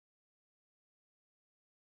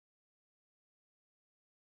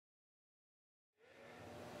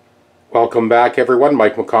Welcome back, everyone.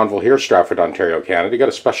 Mike McConville here, Stratford, Ontario, Canada. Got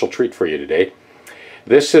a special treat for you today.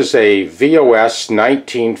 This is a VOS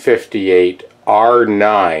 1958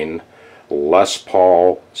 R9 Les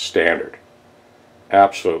Paul Standard.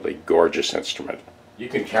 Absolutely gorgeous instrument. You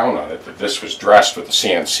can count on it that this was dressed with a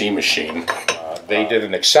CNC machine. They did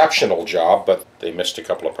an exceptional job, but they missed a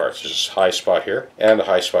couple of parts. There's a high spot here, and a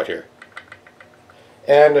high spot here.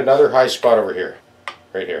 And another high spot over here,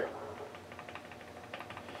 right here.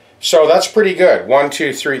 So that's pretty good. 1,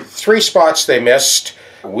 2, 3. 3 spots they missed.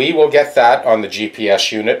 We will get that on the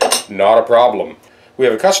GPS unit, not a problem. We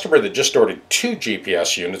have a customer that just ordered 2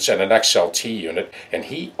 GPS units and an XLT unit, and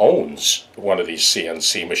he owns one of these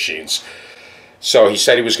CNC machines. So he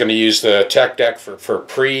said he was going to use the Tech Deck for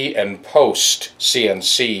pre and post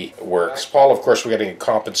CNC works. Paul, of course, we're getting a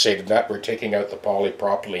compensated nut. We're taking out the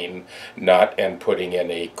polypropylene nut and putting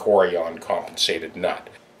in a Corian compensated nut.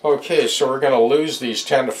 Okay, so we're going to lose these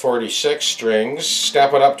 10 to 46 strings,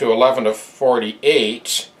 step it up to 11 to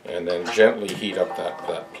 48, and then gently heat up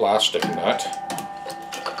that plastic nut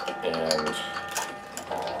and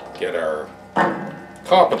get our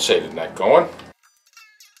compensated nut going.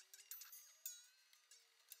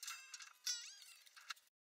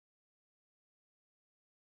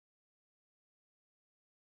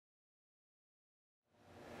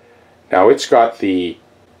 Now it's got the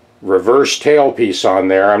reverse tailpiece on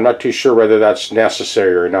there. I'm not too sure whether that's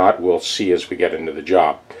necessary or not. We'll see as we get into the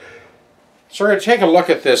job. So we're going to take a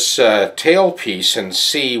look at this tailpiece and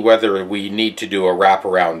see whether we need to do a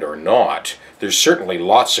wraparound or not. There's certainly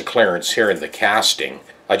lots of clearance here in the casting.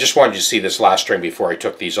 I just wanted you to see this last string before I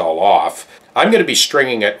took these all off. I'm going to be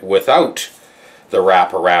stringing it without the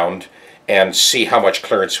wraparound and see how much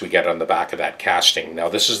clearance we get on the back of that casting. Now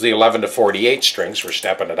this is the 11 to 48 strings. We're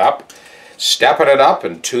stepping it up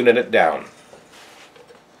and tuning it down.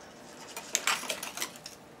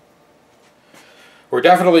 We're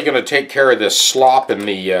definitely going to take care of this slop in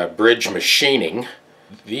the bridge machining.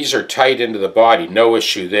 These are tight into the body, no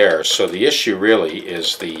issue there. So the issue really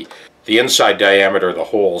is the inside diameter of the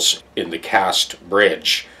holes in the cast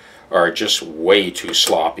bridge are just way too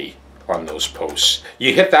sloppy on those posts.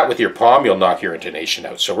 You hit that with your palm, you'll knock your intonation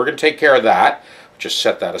out. So we're going to take care of that. Just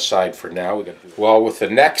set that aside for now. Well, with the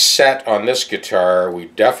next set on this guitar, we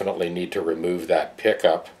definitely need to remove that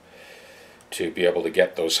pickup to be able to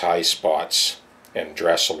get those high spots and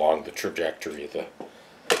dress along the trajectory of the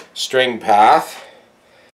string path.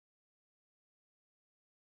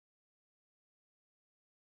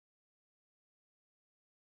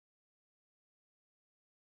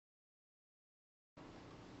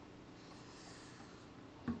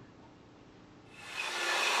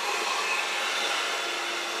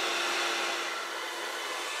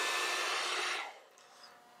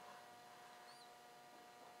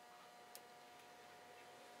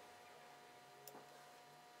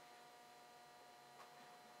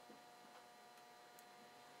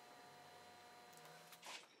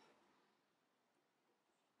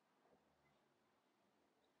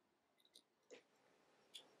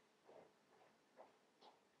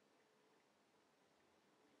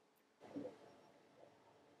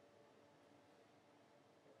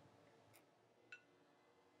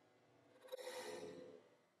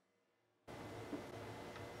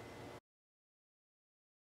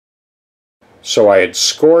 So I had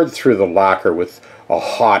scored through the lacquer with a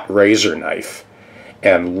hot razor knife,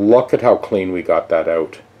 and look at how clean we got that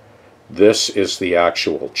out. This is the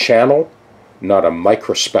actual channel, not a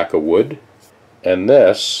microspeck of wood, and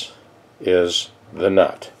this is the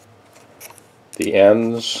nut. The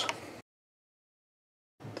ends,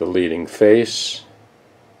 the leading face,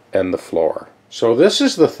 and the floor. So this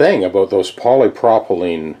is the thing about those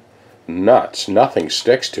polypropylene nuts. Nothing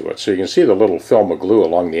sticks to it. So you can see the little film of glue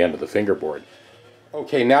along the end of the fingerboard.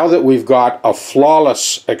 Okay, now that we've got a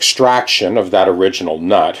flawless extraction of that original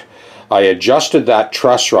nut, I adjusted that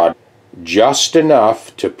truss rod just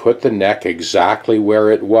enough to put the neck exactly where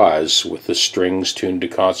it was with the strings tuned to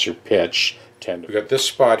concert pitch. We've got this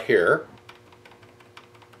spot here,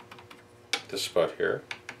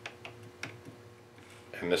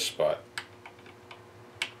 and this spot.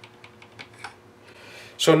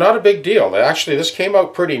 So not a big deal. Actually, this came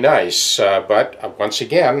out pretty nice, but once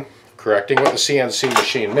again, correcting what the CNC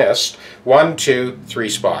machine missed. 1, 2, 3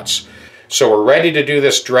 spots. So we're ready to do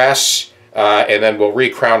this dress, and then we'll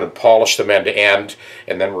recrown and polish them end to end,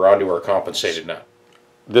 and then we're on to our compensated nut.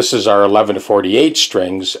 This is our 11 to 48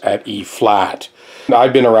 strings at E flat. Now,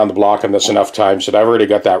 I've been around the block on this enough times that I've already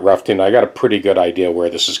got that roughed in. I got a pretty good idea where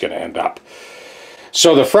this is going to end up.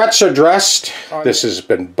 So the frets are dressed. This has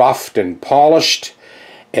been buffed and polished,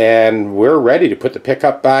 and we're ready to put the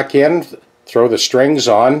pickup back in, throw the strings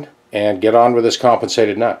on, and get on with this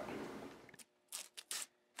compensated nut.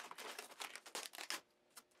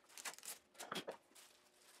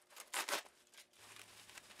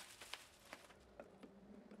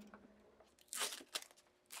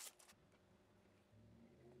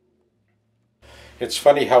 It's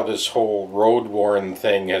funny how this whole road-worn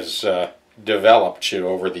thing has developed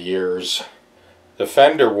over the years. The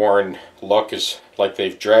fender-worn look is like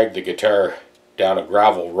they've dragged the guitar down a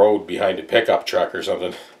gravel road behind a pickup truck or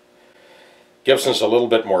something. Gibson's a little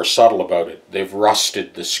bit more subtle about it. They've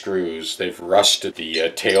rusted the screws, they've rusted the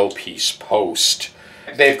tailpiece post.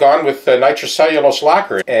 They've gone with nitrocellulose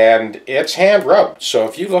lacquer, and it's hand rubbed. So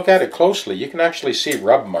if you look at it closely, you can actually see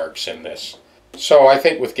rub marks in this. So I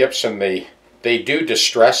think with Gibson they do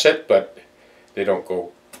distress it, but they don't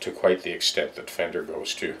go to quite the extent that Fender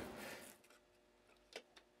goes to.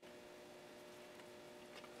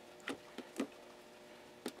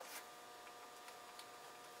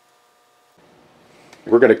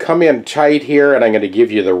 We're going to come in tight here, and I'm going to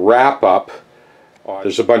give you the wrap up.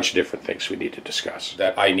 There's a bunch of different things we need to discuss.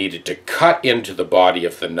 That I needed to cut into the body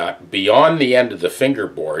of the nut beyond the end of the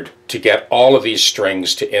fingerboard to get all of these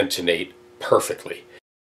strings to intonate perfectly.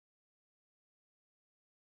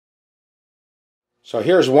 So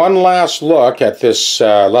here's one last look at this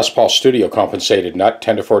Les Paul Studio compensated nut,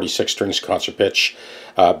 10 to 46 strings concert pitch,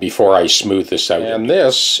 before I smooth this out. And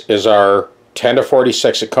this is our 10 to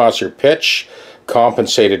 46 at concert pitch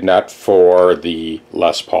compensated nut for the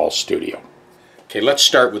Les Paul Studio. Okay, let's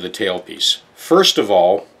start with the tailpiece. First of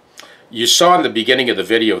all, you saw in the beginning of the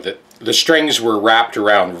video that the strings were wrapped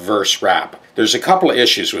around reverse wrap. There's a couple of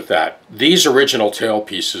issues with that. These original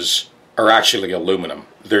tailpieces are actually aluminum.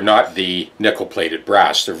 They're not the nickel-plated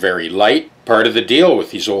brass. They're very light. Part of the deal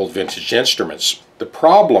with these old vintage instruments. The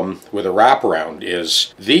problem with a wraparound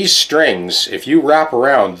is these strings, if you wrap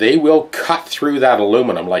around, they will cut through that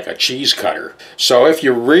aluminum like a cheese cutter. So if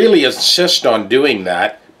you really insist on doing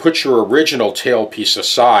that, put your original tailpiece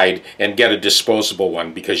aside and get a disposable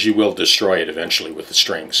one, because you will destroy it eventually with the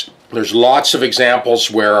strings. There's lots of examples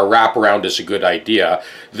where a wraparound is a good idea.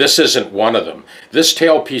 This isn't one of them. This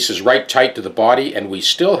tailpiece is right tight to the body, and we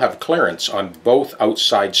still have clearance on both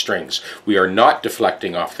outside strings. We are not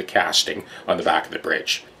deflecting off the casting on the back of the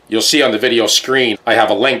bridge. You'll see on the video screen I have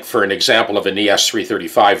a link for an example of an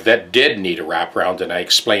ES335 that did need a wraparound, and I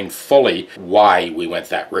explained fully why we went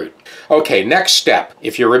that route. Okay, next step.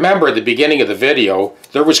 If you remember at the beginning of the video,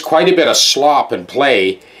 there was quite a bit of slop and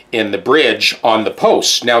play in the bridge on the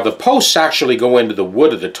posts. Now the posts actually go into the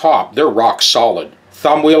wood of the top. They're rock solid.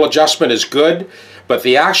 Thumb wheel adjustment is good, but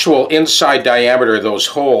the actual inside diameter of those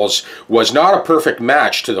holes was not a perfect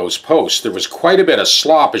match to those posts. There was quite a bit of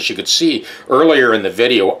slop, as you could see earlier in the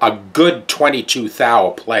video, a good 22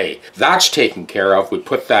 thou play. That's taken care of. We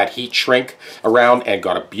put that heat shrink around and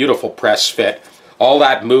got a beautiful press fit. All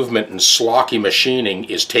that movement and slocky machining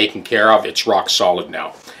is taken care of. It's rock solid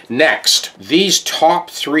now. Next, these top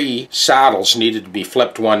three saddles needed to be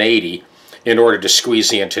flipped 180 in order to squeeze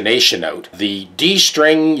the intonation out. The D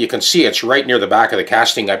string, you can see it's right near the back of the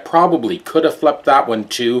casting. I probably could have flipped that one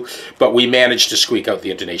too, but we managed to squeak out the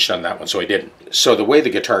intonation on that one, so I didn't. So the way the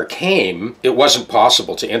guitar came, it wasn't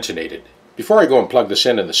possible to intonate it. Before I go and plug this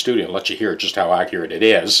in the studio and let you hear just how accurate it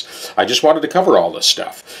is, I just wanted to cover all this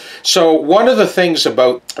stuff. So one of the things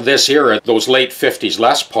about this era, those late 50s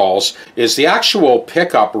Les Pauls, is the actual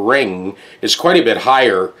pickup ring is quite a bit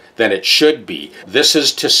higher than it should be. This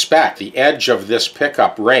is to spec. The edge of this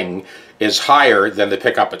pickup ring is higher than the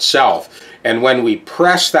pickup itself. And when we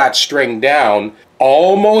press that string down,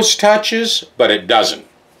 almost touches, but it doesn't.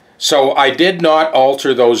 So I did not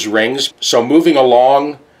alter those rings. So moving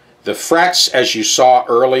along, the frets, as you saw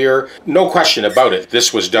earlier, no question about it,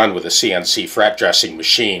 this was done with a CNC fret dressing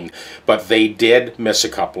machine, but they did miss a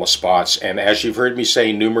couple of spots. And as you've heard me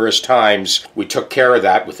say numerous times, we took care of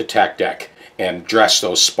that with the Tech deck and dressed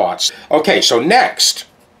those spots. Okay, so next,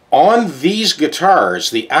 on these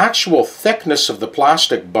guitars, the actual thickness of the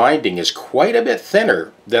plastic binding is quite a bit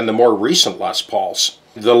thinner than the more recent Les Pauls.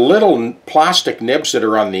 The little plastic nibs that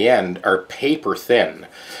are on the end are paper thin.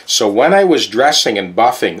 So when I was dressing and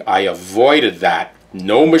buffing, I avoided that.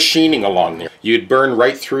 No machining along there. You'd burn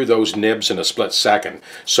right through those nibs in a split second.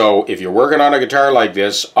 So if you're working on a guitar like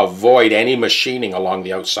this, avoid any machining along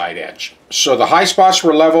the outside edge. So the high spots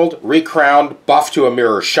were leveled, recrowned, buffed to a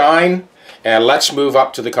mirror shine, and let's move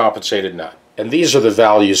up to the compensated nut. And these are the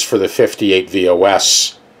values for the 58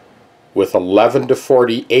 VOS with 11 to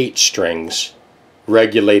 48 strings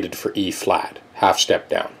regulated for E flat, half step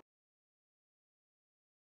down.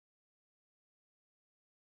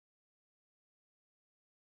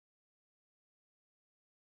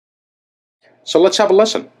 So let's have a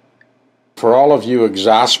listen. For all of you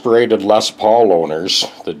exasperated Les Paul owners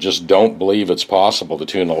that just don't believe it's possible to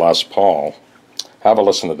tune a Les Paul, have a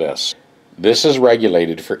listen to this. This is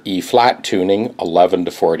regulated for E-flat tuning, 11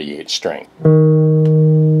 to 48 string.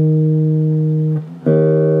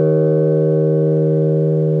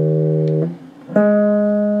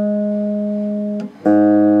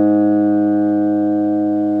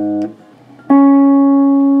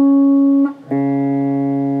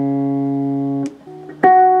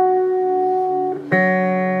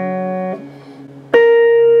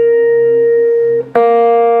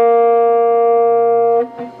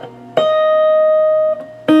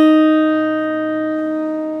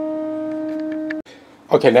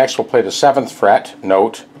 Okay, next we'll play the 7th fret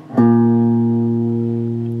note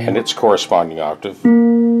and its corresponding octave.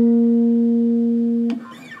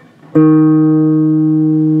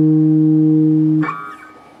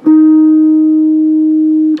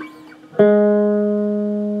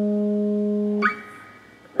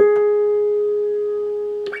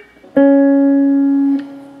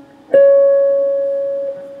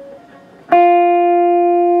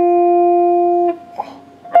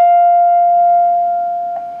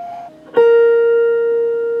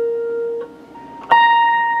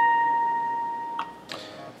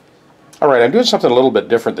 Alright, I'm doing something a little bit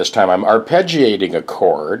different this time. I'm arpeggiating a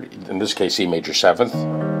chord, in this case E major 7th.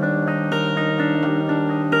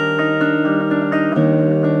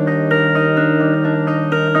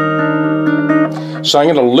 So I'm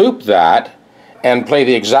going to loop that and play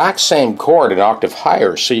the exact same chord an octave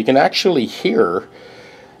higher, so you can actually hear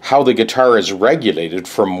how the guitar is regulated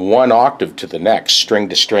from one octave to the next, string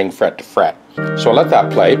to string, fret to fret. So I'll let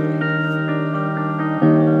that play.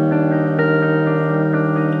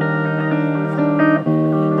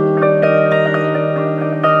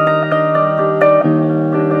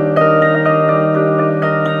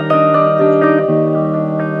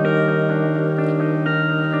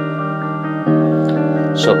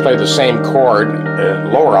 So play the same chord,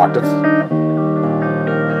 lower octave.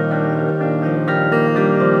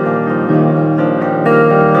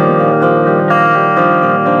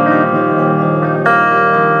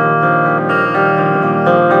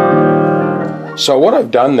 So what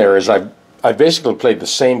I've done there is I've basically played the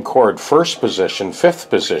same chord 1st position, 5th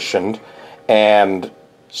position, and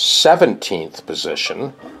 17th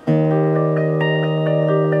position.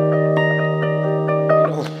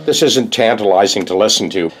 This isn't tantalizing to listen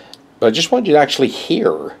to, but I just want you to actually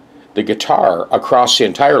hear the guitar across the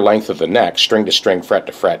entire length of the neck, string to string, fret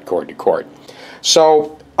to fret, chord to chord.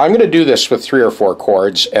 So I'm going to do this with 3 or 4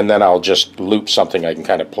 chords, and then I'll just loop something I can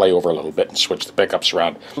kind of play over a little bit and switch the pickups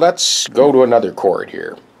around. Let's go to another chord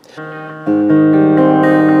here.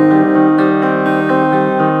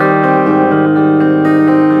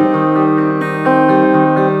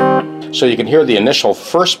 So you can hear the initial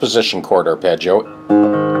 1st position chord arpeggio.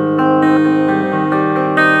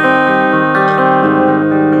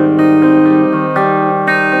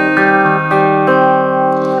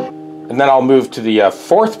 And then I'll move to the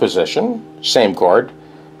 4th position, same chord,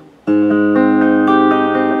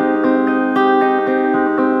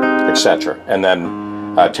 etc. And then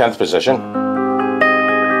 10th position.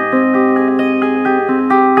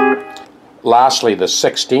 Lastly, the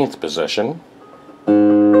 16th position.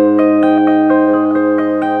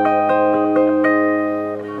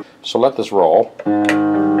 So let this roll.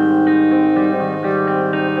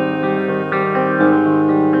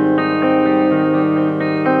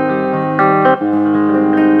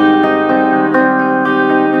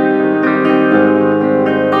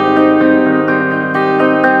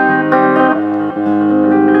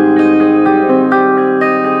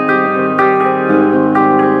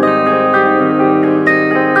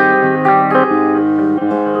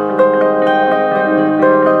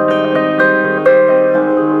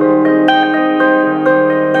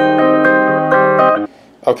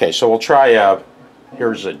 Okay, so we'll try,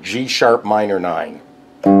 here's a G sharp minor 9.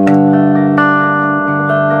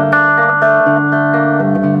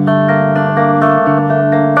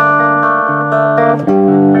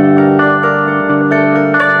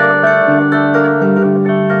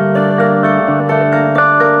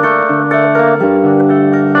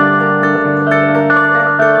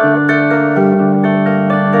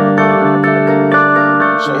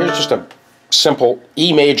 So here's just a simple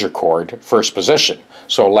E major chord, 1st position.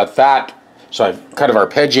 So let that, so I've kind of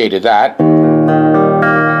arpeggiated that.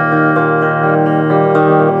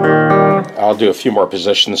 I'll do a few more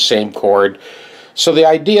positions, same chord. So the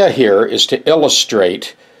idea here is to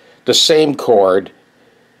illustrate the same chord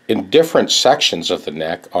in different sections of the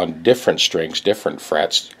neck on different strings, different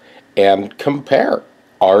frets, and compare.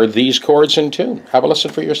 Are these chords in tune? Have a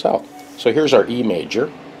listen for yourself. So here's our E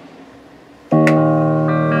major.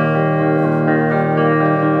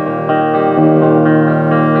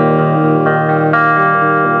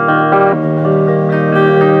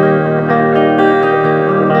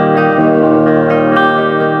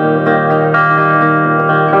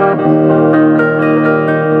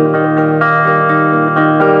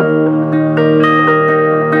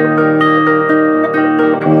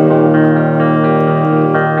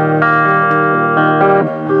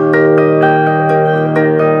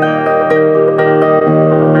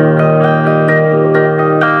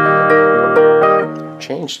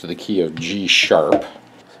 chords to the key of G sharp.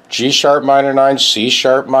 G sharp minor 9, C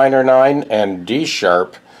sharp minor 9, and D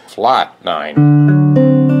sharp flat 9.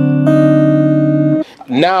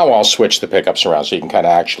 Now I'll switch the pickups around so you can kind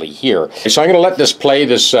of actually hear. So I'm going to let this play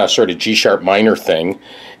this sort of G sharp minor thing,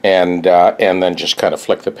 and then just kind of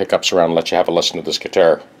flick the pickups around and let you have a listen to this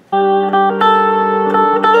guitar.